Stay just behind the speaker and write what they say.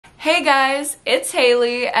Hey guys, it's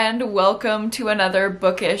Haley and welcome to another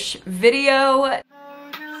bookish video.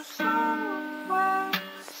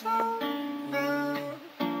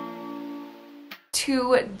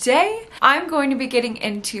 Today, I'm going to be getting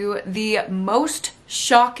into the most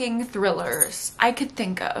shocking thrillers I could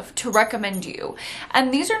think of to recommend you.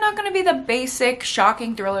 And these are not going to be the basic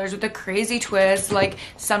shocking thrillers with a crazy twist like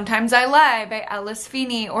Sometimes I Lie by Alice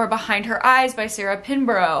Feeney or Behind Her Eyes by Sarah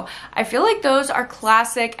Pinborough. I feel like those are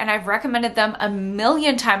classic and I've recommended them a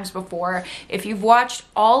million times before. If you've watched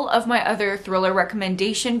all of my other thriller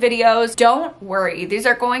recommendation videos, don't worry. These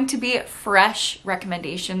are going to be fresh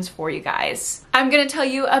recommendations for you guys. I'm going to tell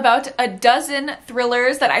you about a dozen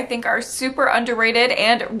thrillers that I think are super underrated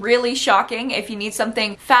and really shocking if you need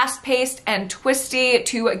something fast-paced and twisty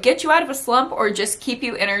to get you out of a slump or just keep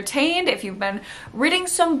you entertained if you've been reading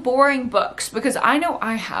some boring books, because I know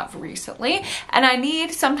I have recently, and I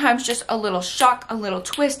need sometimes just a little shock, a little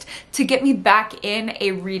twist to get me back in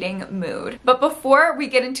a reading mood. But before we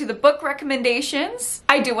get into the book recommendations,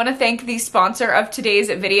 I do want to thank the sponsor of today's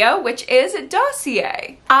video, which is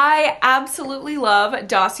Dossier. I absolutely love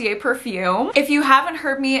Dossier perfume. If you haven't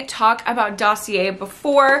heard me talk about Dossier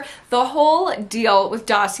before, the whole deal with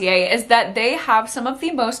Dossier is that they have some of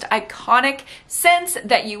the most iconic scents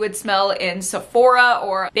that you would smell in Sephora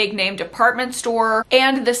or a big name department store,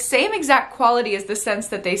 and the same exact quality as the scents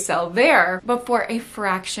that they sell there, but for a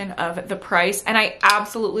fraction of the price. And I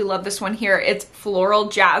absolutely love this one here. It's Floral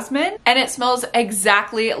Jasmine, and it smells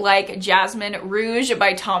exactly like Jasmine Rouge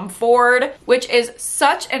by Tom Ford, which is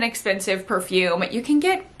such an expensive perfume. You can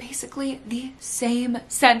get basically the same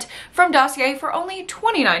scent from Dossier for only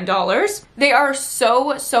 $29. They are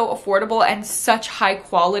so affordable and such high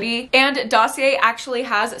quality, and Dossier actually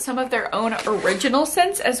has some of their own original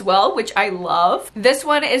scents as well, which I love. This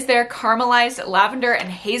one is their caramelized lavender and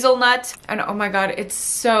hazelnut, and oh my god, it's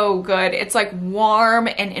so good. It's like warm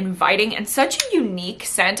and inviting and such a unique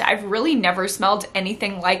scent. I've really never smelled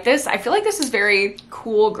anything like this. I feel like this is very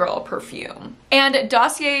cool girl perfume. And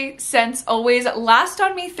Dossier scents always last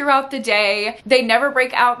on me throughout the day. They never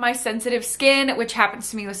break out my sensitive skin, which happens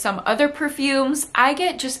to me with some other perfumes. I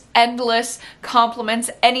get just endless compliments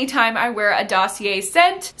anytime I wear a Dossier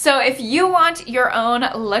scent. So if you want your own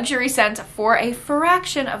luxury scent for a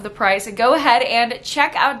fraction of the price, go ahead and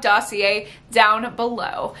check out Dossier down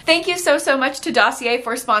below. Thank you so much to Dossier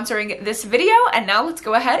for sponsoring this video, and now let's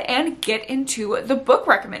go ahead and get into the book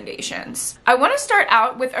recommendations. I want to start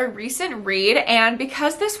out with a recent read, and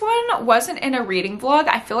because this one wasn't in a reading vlog,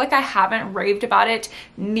 I feel like I haven't raved about it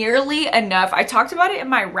nearly enough. I talked about it in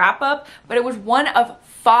my wrap-up, but it was one of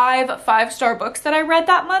five-star books that I read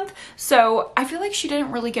that month, so I feel like she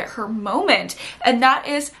didn't really get her moment, and that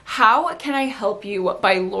is How Can I Help You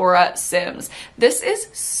by Laura Sims. This is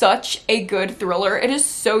such a good thriller. It is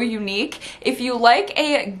so unique. If you like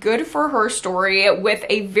a good for her story with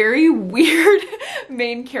a very weird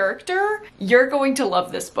main character, you're going to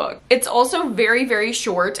love this book. It's also very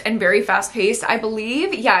short and very fast-paced. I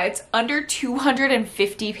believe, yeah, it's under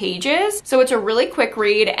 250 pages, so it's a really quick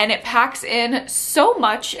read, and it packs in so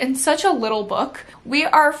much in such a little book. We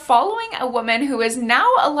are following a woman who is now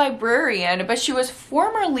a librarian, but she was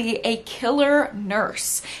formerly a killer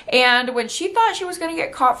nurse. And when she thought she was going to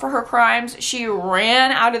get caught for her crimes, she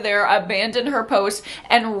ran out of there, abandoned her post,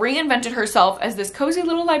 and reinvented herself as this cozy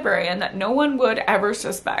little librarian that no one would ever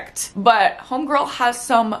suspect. But homegirl has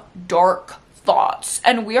some dark thoughts,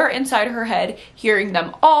 and we are inside her head hearing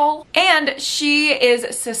them all, and she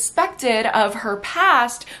is suspected of her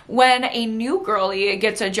past when a new girlie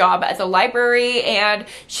gets a job at the library, and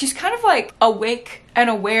she's kind of like awake and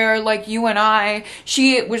aware like you and I.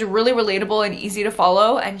 She was really relatable and easy to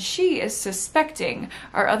follow, and she is suspecting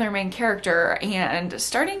our other main character and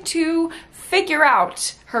starting to figure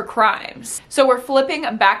out her crimes. So we're flipping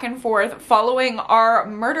back and forth following our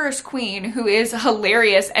murderous queen, who is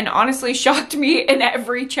hilarious and honestly shocked me in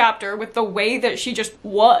every chapter with the way that she just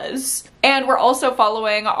was. And we're also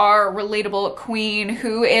following our relatable queen,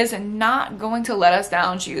 who is not going to let us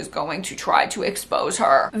down. She is going to try to expose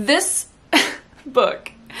her. This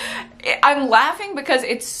book, I'm laughing because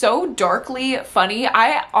it's so darkly funny.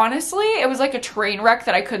 I honestly, it was like a train wreck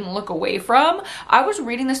that I couldn't look away from. I was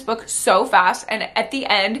reading this book so fast, and at the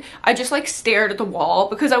end, I just like stared at the wall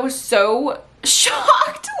because I was so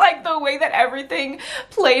shocked. Like the way that everything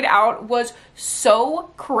played out was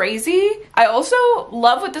so crazy. I also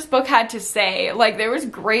love what this book had to say. Like there was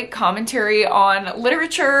great commentary on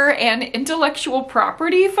literature and intellectual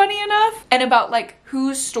property, funny enough, and about like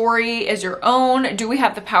whose story is your own? Do we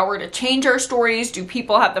have the power to change our stories? Do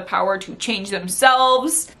people have the power to change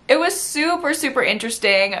themselves? It was super, super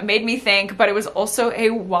interesting, made me think, but it was also a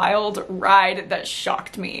wild ride that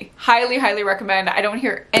shocked me. Highly, highly recommend. I don't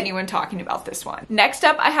hear anyone talking about this one. Next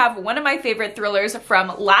up, I have one of my favorite thrillers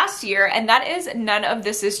from last year, and that is None of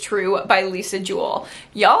This Is True by Lisa Jewell.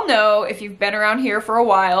 Y'all know, if you've been around here for a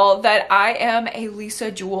while, that I am a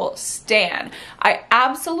Lisa Jewell stan. I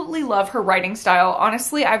absolutely love her writing style.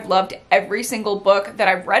 Honestly, I've loved every single book that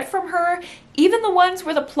I've read from her. Even the ones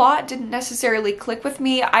where the plot didn't necessarily click with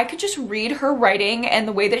me, I could just read her writing and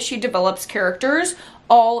the way that she develops characters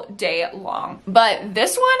all day long. But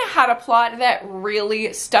this one had a plot that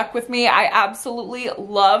really stuck with me. I absolutely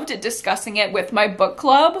loved discussing it with my book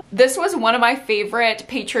club. This was one of my favorite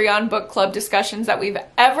Patreon book club discussions that we've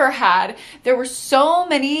ever had. There were so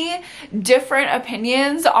many different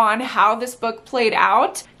opinions on how this book played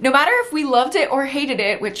out. No matter if we loved it or hated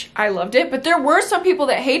it, which I loved it, but there were some people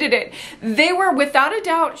that hated it. They were without a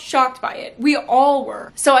doubt shocked by it. We all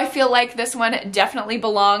were. So I feel like this one definitely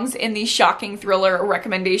belongs in the shocking thriller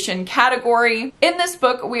recommendation category. In this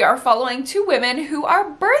book, we are following two women who are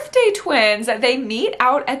birthday twins. They meet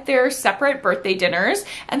out at their separate birthday dinners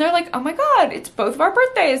and they're like, oh my God, it's both of our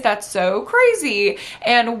birthdays. That's so crazy.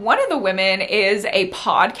 And one of the women is a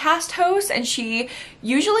podcast host, and she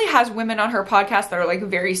usually has women on her podcast that are like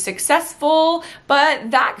very successful, but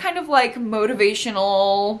that kind of like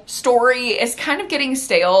motivational story is kind of getting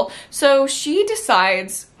stale. So she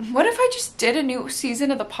decides, what if I just did a new season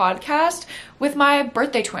of the podcast with my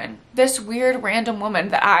birthday twin, this weird random woman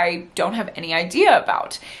that I don't have any idea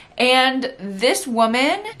about? And this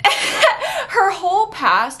woman, her whole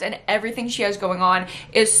past and everything she has going on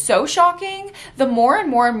is so shocking. The more and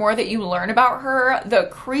more and more that you learn about her, the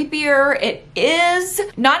creepier it is.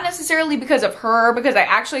 Not necessarily because of her, because I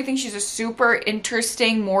actually think she's a super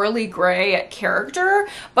interesting, morally gray character,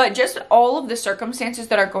 but just all of the circumstances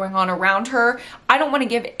that are going on around her. I don't want to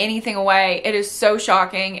give anything away. It is so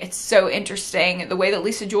shocking. It's so interesting. The way that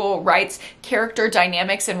Lisa Jewell writes character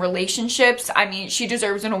dynamics and relationships, I mean, she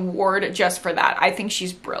deserves an award just for that. I think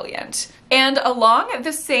she's brilliant. And along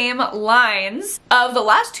the same lines of the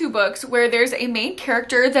last two books, where there's a main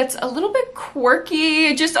character that's a little bit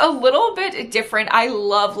quirky, just a little bit different. I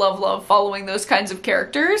love, love, love following those kinds of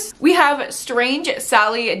characters. We have Strange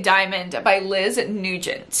Sally Diamond by Liz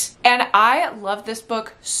Nugent. And I love this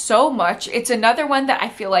book so much. It's another one that I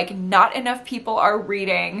feel like not enough people are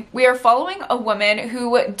reading. We are following a woman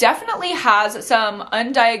who definitely has some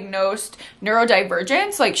undiagnosed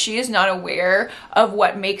neurodivergence. Like, she is not aware of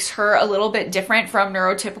what makes her a little bit different from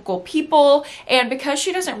neurotypical people, and because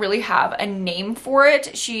she doesn't really have a name for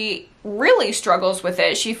it, she really struggles with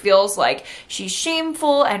it. She feels like she's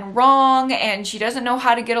shameful and wrong, and she doesn't know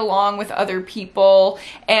how to get along with other people.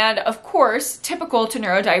 And of course, typical to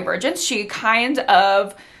neurodivergence, she kind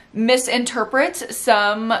of misinterprets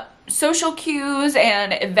some social cues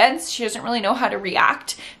and events. She doesn't really know how to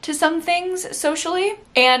react to some things socially.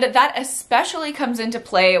 And that especially comes into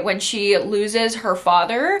play when she loses her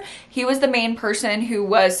father. He was the main person who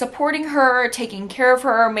was supporting her, taking care of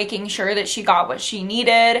her, making sure that she got what she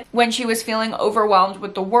needed when she was feeling overwhelmed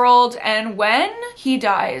with the world. And when he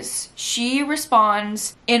dies, she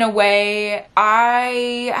responds in a way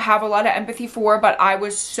I have a lot of empathy for, but I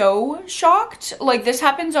was so shocked. Like, this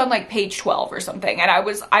happens on like page 12 or something, and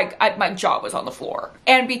my jaw was on the floor.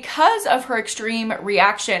 And because of her extreme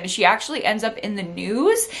reaction, she actually ends up in the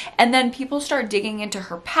news, and then people start digging into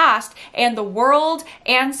her past, and the world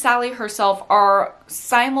and Sally herself are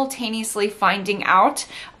simultaneously finding out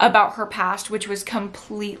about her past, which was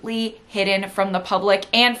completely hidden from the public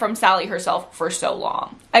and from Sally herself for so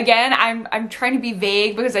long. Again, I'm trying to be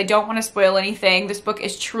vague because I don't want to spoil anything. This book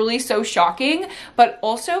is truly so shocking, but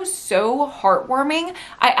also so heartwarming.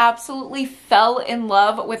 I absolutely fell in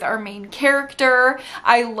love with our main character.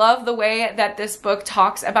 I love the way that this book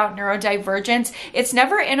talks about neurodivergence. It's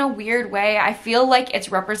never in a weird way. I feel like it's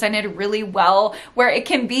represented really well, where it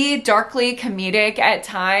can be darkly comedic at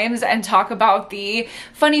times and talk about the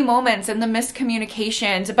funny moments and the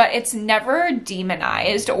miscommunications, but it's never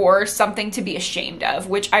demonized or something to be ashamed of,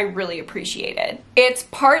 which I really appreciated. It's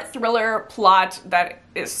part thriller plot that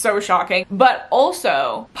is so shocking, but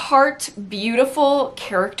also part beautiful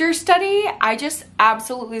character study. I just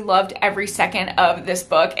absolutely loved every second of this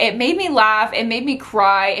book. It made me laugh, it made me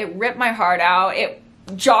cry, it ripped my heart out, it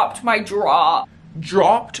dropped my jaw.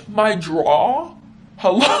 Dropped my jaw?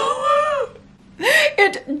 Hello?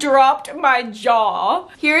 It dropped my jaw.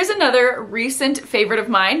 Here's another recent favorite of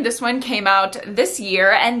mine. This one came out this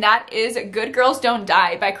year, and that is Good Girls Don't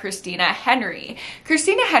Die by Christina Henry.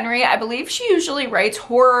 Christina Henry, I believe she usually writes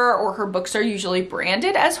horror, or her books are usually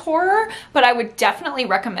branded as horror, but I would definitely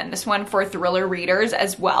recommend this one for thriller readers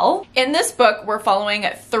as well. In this book, we're following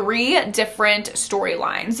 3 different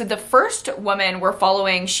storylines. The first woman we're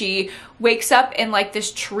following, she wakes up in like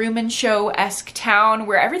this Truman Show-esque town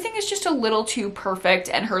where everything is just a little too perfect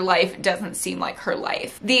and her life doesn't seem like her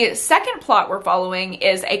life. The second plot we're following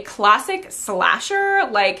is a classic slasher,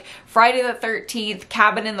 like Friday the 13th,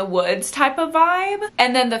 Cabin in the Woods type of vibe.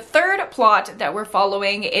 And then the third plot that we're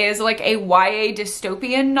following is like a YA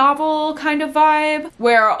dystopian novel kind of vibe,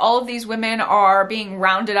 where all of these women are being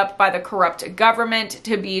rounded up by the corrupt government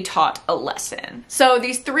to be taught a lesson. So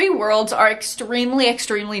these 3 worlds are extremely,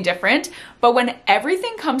 extremely different, but when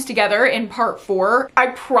everything comes together in part 4, I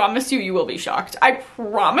promise you, you will be shocked. I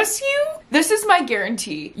promise you. This is my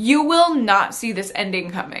guarantee. You will not see this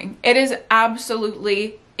ending coming. It is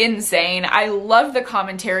absolutely insane. I love the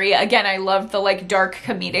commentary. Again, I love the like dark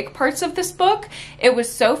comedic parts of this book. It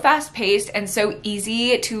was so fast paced and so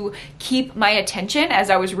easy to keep my attention as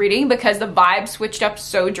I was reading because the vibe switched up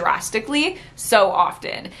so drastically so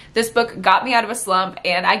often. This book got me out of a slump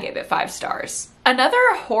and I gave it 5 stars.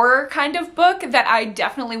 Another horror kind of book that I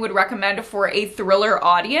definitely would recommend for a thriller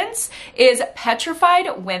audience is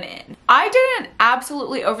Petrified Women. I didn't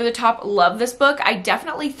absolutely over the top love this book. I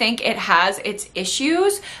definitely think it has its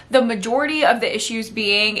issues. The majority of the issues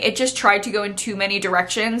being it just tried to go in too many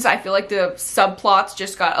directions. I feel like the subplots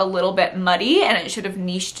just got a little bit muddy and it should have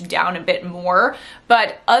niched down a bit more.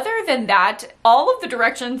 But other than that, all of the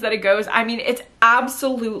directions that it goes, I mean, it's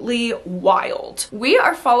absolutely wild. We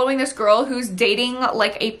are following this girl who's dating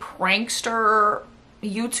like a prankster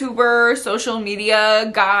YouTuber, social media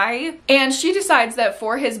guy, and she decides that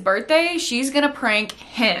for his birthday, she's gonna prank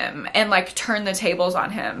him and like turn the tables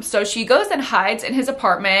on him. So she goes and hides in his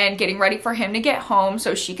apartment, getting ready for him to get home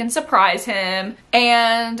so she can surprise him.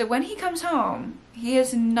 And when he comes home, he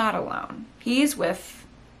is not alone. He's with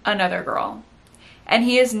another girl. And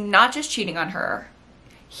he is not just cheating on her,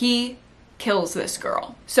 he kills this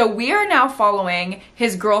girl. So we are now following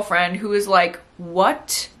his girlfriend who is like,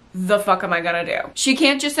 what the fuck am I gonna do? She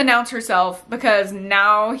can't just announce herself because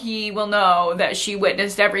now he will know that she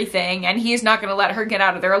witnessed everything and he's not gonna let her get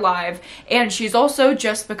out of there alive. And she's also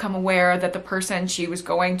just become aware that the person she was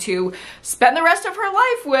going to spend the rest of her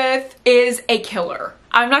life with is a killer.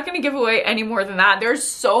 I'm not going to give away any more than that. There's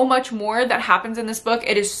so much more that happens in this book.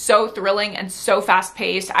 It is so thrilling and so fast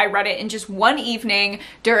paced. I read it in just one evening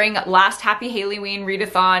during last Happy Hailey-ween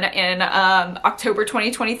readathon in October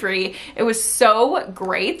 2023. It was so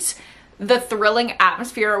great. The thrilling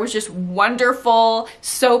atmosphere was just wonderful,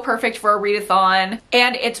 so perfect for a readathon,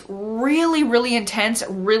 and it's really, really intense,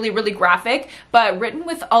 really, really graphic, but written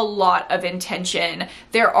with a lot of intention.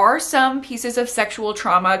 There are some pieces of sexual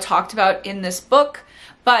trauma talked about in this book,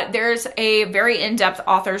 but there's a very in-depth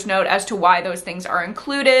author's note as to why those things are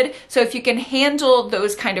included. So if you can handle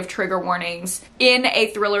those kind of trigger warnings in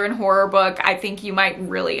a thriller and horror book, I think you might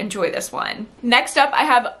really enjoy this one. Next up, I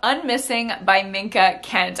have Unmissing by Minka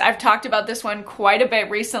Kent. I've talked about this one quite a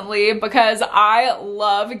bit recently because I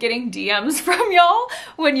love getting DMs from y'all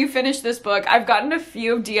when you finish this book. I've gotten a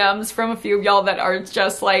few DMs from a few of y'all that are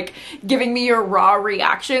just like giving me your raw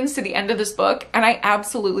reactions to the end of this book, and I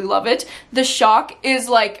absolutely love it. The shock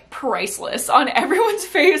is like priceless on everyone's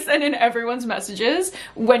face and in everyone's messages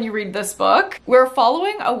when you read this book. We're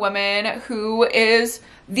following a woman who is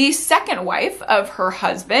the second wife of her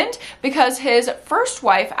husband because his first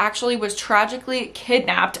wife actually was tragically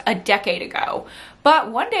kidnapped a decade ago.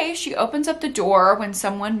 But one day she opens up the door when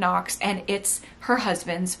someone knocks and it's her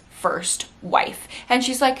husband's first wife. And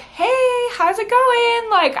she's like, hey, how's it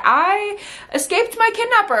going? Like, I escaped my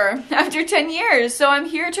kidnapper after 10 years, so I'm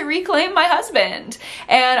here to reclaim my husband.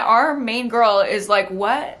 And our main girl is like,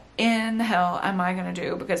 what in the hell am I gonna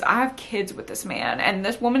do? Because I have kids with this man and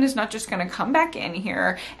this woman is not just gonna come back in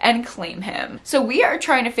here and claim him. So we are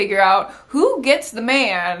trying to figure out who gets the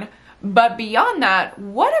man. But beyond that,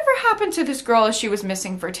 whatever happened to this girl as she was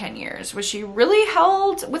missing for 10 years? Was she really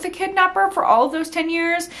held with a kidnapper for all of those 10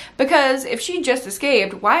 years? Because if she just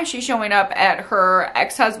escaped, why is she showing up at her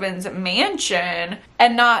ex-husband's mansion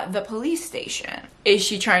and not the police station? Is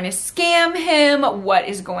she trying to scam him? What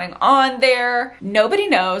is going on there? Nobody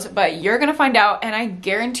knows, but you're gonna find out, and I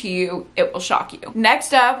guarantee you it will shock you.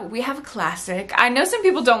 Next up, we have a classic. I know some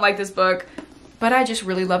people don't like this book, but I just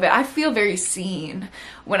really love it. I feel very seen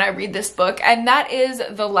when I read this book, and that is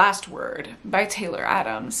The Last Word by Taylor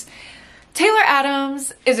Adams. Taylor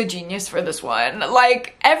Adams is a genius for this one.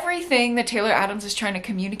 Like, everything that Taylor Adams is trying to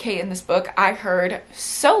communicate in this book, I heard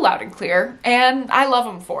so loud and clear, and I love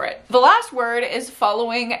him for it. The last word is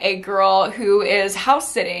following a girl who is house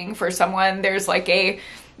sitting for someone. There's like a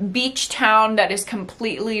beach town that is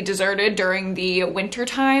completely deserted during the winter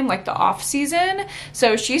time, like the off season.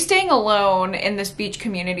 So she's staying alone in this beach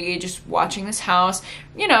community, just watching this house,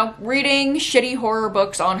 you know, reading shitty horror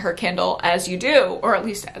books on her Kindle, as you do, or at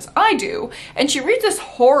least as I do. And she reads this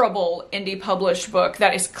horrible indie published book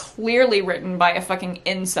that is clearly written by a fucking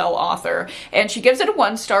incel author, and she gives it a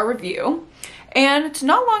 1-star review. And it's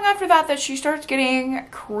not long after that that she starts getting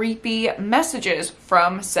creepy messages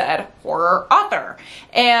from said horror author.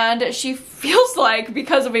 And she feels like,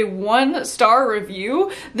 because of a 1-star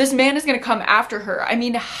review, this man is gonna come after her. I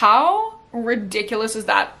mean, how ridiculous is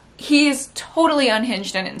that? He's totally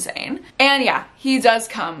unhinged and insane. And yeah, he does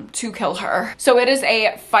come to kill her. So it is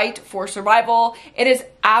a fight for survival. It is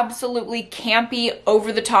absolutely campy,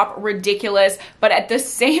 over the top, ridiculous, but at the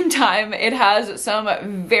same time, it has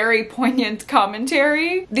some very poignant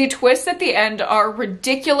commentary. The twists at the end are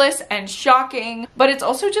ridiculous and shocking, but it's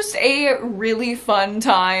also just a really fun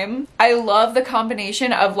time. I love the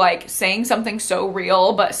combination of like saying something so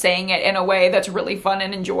real, but saying it in a way that's really fun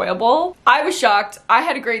and enjoyable. I was shocked. I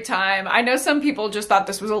had a great time. I know some people just thought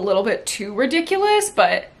this was a little bit too ridiculous,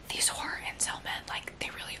 but these horror incel men, like, they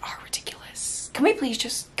really are ridiculous. Can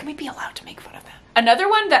we be allowed to make fun of them? Another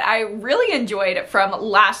one that I really enjoyed from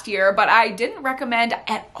last year, but I didn't recommend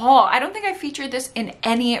at all. I don't think I featured this in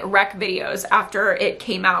any rec videos after it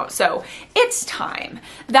came out, so it's time.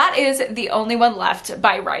 That is The Only One Left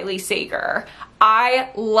by Riley Sager. I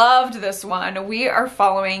loved this one. We are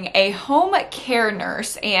following a home care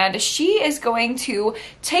nurse, and she is going to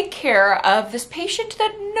take care of this patient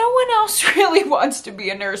that no one else really wants to be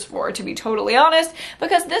a nurse for, to be totally honest,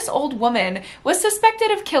 because this old woman was suspected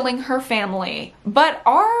of killing her family. But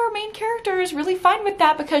our main character is really fine with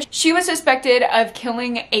that because she was suspected of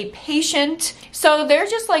killing a patient. So they're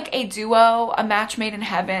just like a duo, a match made in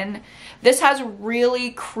heaven. This has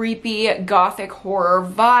really creepy gothic horror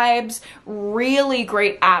vibes, really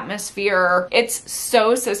great atmosphere. It's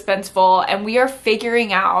so suspenseful, and we are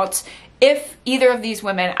figuring out if either of these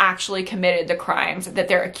women actually committed the crimes that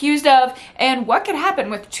they're accused of, and what could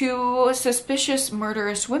happen with two suspicious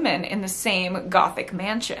murderous women in the same gothic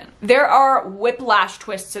mansion. There are whiplash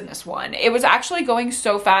twists in this one. It was actually going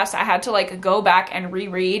so fast, I had to like go back and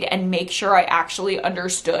reread and make sure I actually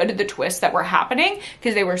understood the twists that were happening,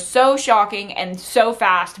 because they were so shocking and so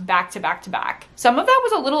fast, back to back to back. Some of that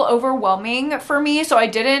was a little overwhelming for me, so I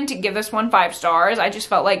didn't give this one 5 stars. I just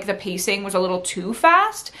felt like the pacing was a little too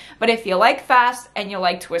fast, but if you like fast and you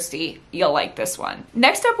like twisty, you'll like this one.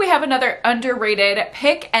 Next up, we have another underrated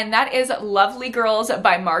pick, and that is Lovely Girls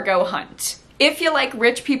by Margot Hunt. If you like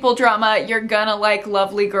rich people drama, you're gonna like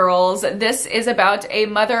Lovely Girls. This is about a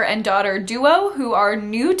mother and daughter duo who are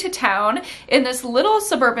new to town in this little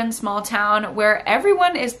suburban small town where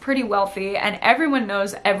everyone is pretty wealthy and everyone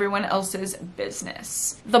knows everyone else's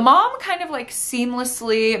business. The mom kind of like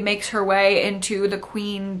seamlessly makes her way into the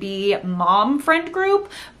queen bee mom friend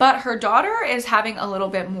group, but her daughter is having a little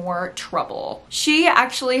bit more trouble. She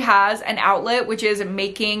actually has an outlet which is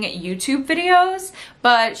making YouTube videos,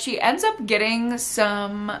 but she ends up getting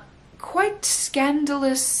some quite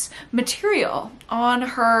scandalous material on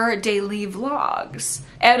her daily vlogs.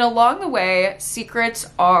 And along the way, secrets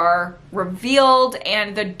are revealed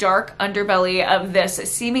and the dark underbelly of this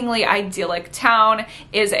seemingly idyllic town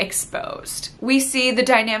is exposed. We see the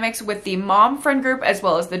dynamics with the mom friend group as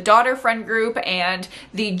well as the daughter friend group and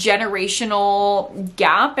the generational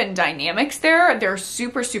gap and dynamics there. They're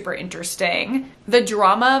super, super interesting. The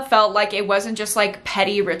drama felt like it wasn't just like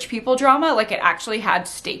petty rich people drama, like it actually had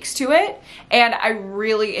stakes to it. And I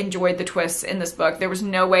really enjoyed the twists in this book. There was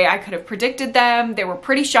no way I could have predicted them. They were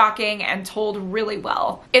pretty shocking and told really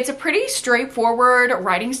well. It's a pretty straightforward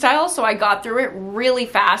writing style, so I got through it really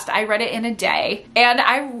fast. I read it in a day, and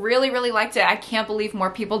I really, really liked it. I can't believe more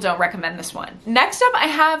people don't recommend this one. Next up, I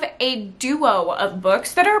have a duo of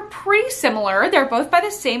books that are pretty similar. They're both by the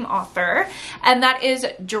same author, and that is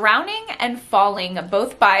Drowning and Falling,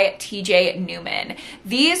 both by TJ Newman.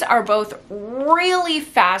 These are both really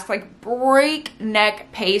fast, like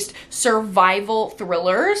breakneck paced survival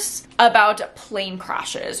thrillers about plane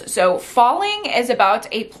crashes. So Falling is about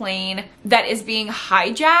a plane that is being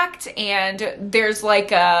hijacked, and there's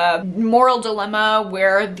like a moral dilemma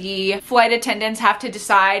where the flight attendants have to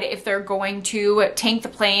decide if they're going to tank the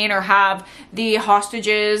plane or have the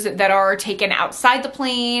hostages that are taken outside the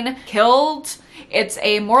plane killed. It's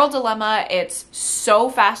a moral dilemma. It's so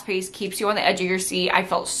fast-paced, keeps you on the edge of your seat. I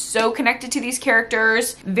felt so connected to these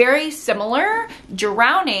characters. Very similar.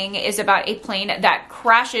 Drowning is about a plane that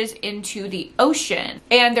crashes into the ocean,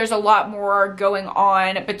 and there's a lot more going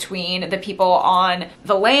on between the people on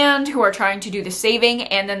the land who are trying to do the saving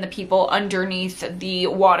and then the people underneath the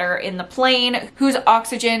water in the plane whose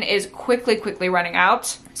oxygen is quickly running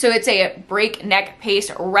out. So it's a breakneck pace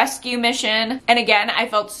rescue mission. And again, I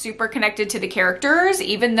felt super connected to the characters,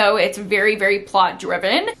 even though it's very plot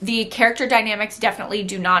driven. The character dynamics definitely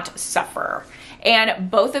do not suffer. And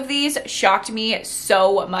both of these shocked me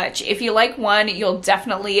so much. If you like one, you'll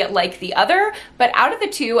definitely like the other. But out of the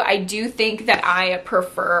two, I do think that I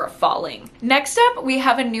prefer Falling. Next up, we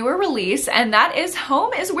have a newer release, and that is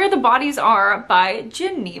Home is Where the Bodies Are by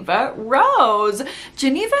Geneva Rose.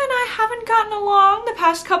 Geneva and I haven't gotten along the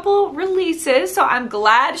past couple releases, so I'm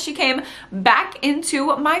glad she came back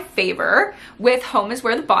into my favor with Home is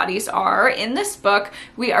Where the Bodies Are. In this book,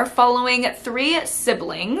 we are following 3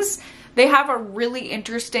 siblings. They have a really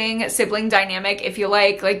interesting sibling dynamic. If you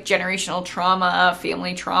like generational trauma,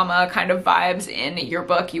 family trauma kind of vibes in your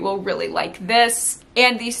book, you will really like this.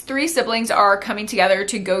 And these 3 siblings are coming together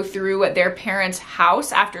to go through their parents'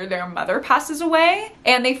 house after their mother passes away.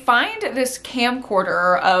 And they find this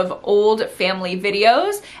camcorder of old family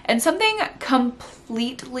videos, and something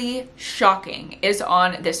completely shocking is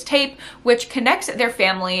on this tape, which connects their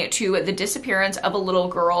family to the disappearance of a little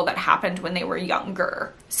girl that happened when they were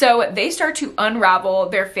younger. So they start to unravel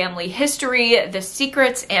their family history, the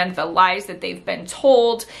secrets and the lies that they've been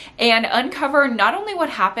told, and uncover not only what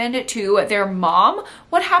happened to their mom,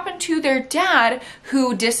 what happened to their dad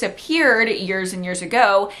who disappeared years and years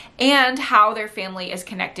ago, and how their family is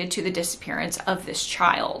connected to the disappearance of this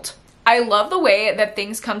child. I love the way that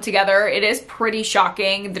things come together. It is pretty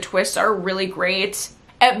shocking. The twists are really great.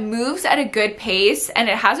 It moves at a good pace, and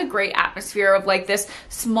it has a great atmosphere of this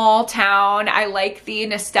small town. I like the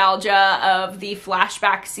nostalgia of the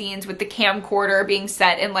flashback scenes with the camcorder being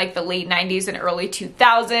set in the late 90s and early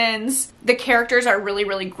 2000s. The characters are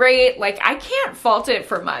really great. I can't fault it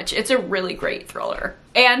for much. It's a really great thriller.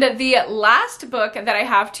 And the last book that I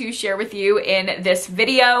have to share with you in this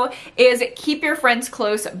video is Keep Your Friends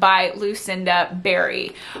Close by Lucinda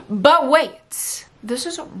Berry. But wait, this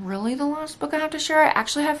isn't really the last book I have to share. I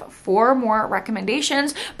actually have 4 more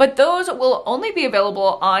recommendations, but those will only be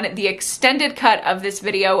available on the extended cut of this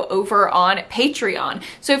video over on Patreon.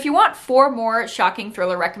 So if you want 4 more shocking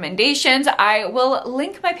thriller recommendations, I will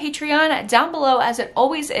link my Patreon down below as it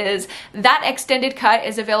always is. That extended cut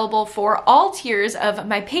is available for all tiers of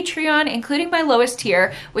my Patreon, including my lowest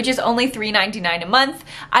tier, which is only $3.99 a month.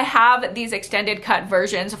 I have these extended cut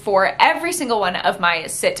versions for every single one of my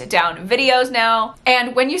sit down videos now.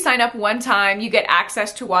 And when you sign up one time, you get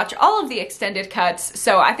access to watch all of the extended cuts.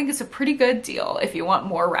 So I think it's a pretty good deal if you want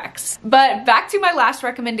more recs. But back to my last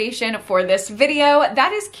recommendation for this video,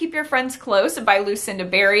 that is Keep Your Friends Close by Lucinda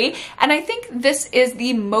Berry. And I think this is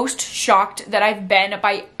the most shocked that I've been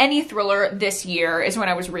by any thriller this year is when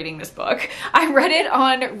I was reading this book. I read it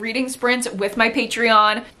on reading sprints with my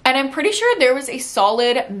Patreon, and I'm pretty sure there was a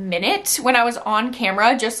solid minute when I was on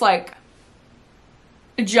camera just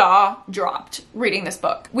jaw dropped reading this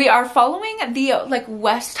book. We are following the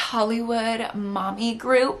West Hollywood mommy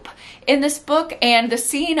group in this book, and the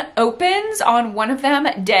scene opens on one of them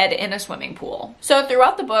dead in a swimming pool. So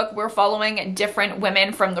throughout the book, we're following different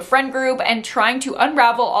women from the friend group and trying to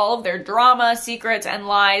unravel all of their drama, secrets, and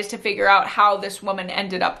lies to figure out how this woman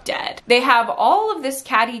ended up dead. They have all of this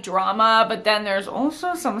catty drama, but then there's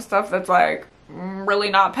also some stuff that's really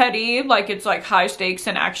not petty, it's high stakes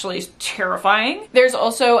and actually terrifying. There's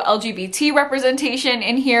also LGBT representation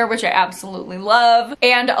in here, which I absolutely love,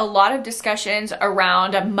 and a lot of discussions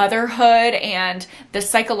around motherhood and the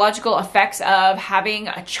psychological effects of having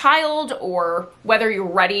a child, or whether you're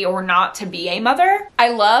ready or not to be a mother. I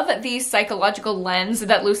love the psychological lens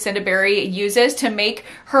that Lucinda Berry uses to make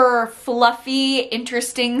her fluffy,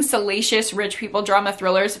 interesting, salacious rich people drama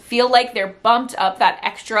thrillers feel like they're bumped up that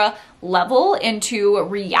extra level into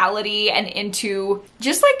reality and into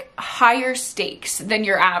just higher stakes than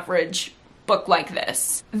your average book like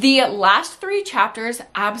this. The last 3 chapters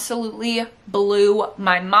absolutely blew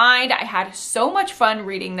my mind. I had so much fun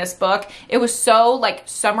reading this book. It was so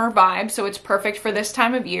summer vibes, so it's perfect for this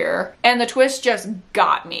time of year. And the twist just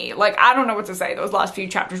got me. I don't know what to say. Those last few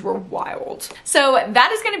chapters were wild. So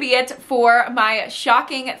that is going to be it for my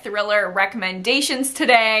shocking thriller recommendations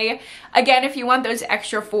today. Again, if you want those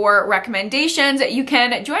extra 4 recommendations, you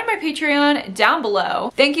can join my Patreon down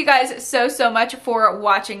below. Thank you guys so much for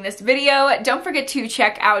watching this video. don't forget to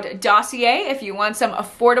check out Dossier if you want some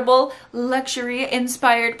affordable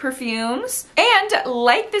luxury-inspired perfumes. And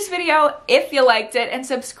like this video if you liked it, and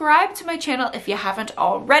subscribe to my channel if you haven't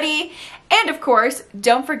already. And of course,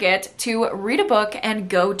 don't forget to read a book and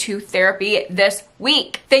go to therapy this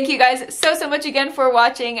week. Thank you guys so much again for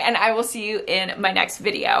watching, and I will see you in my next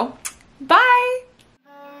video. Bye!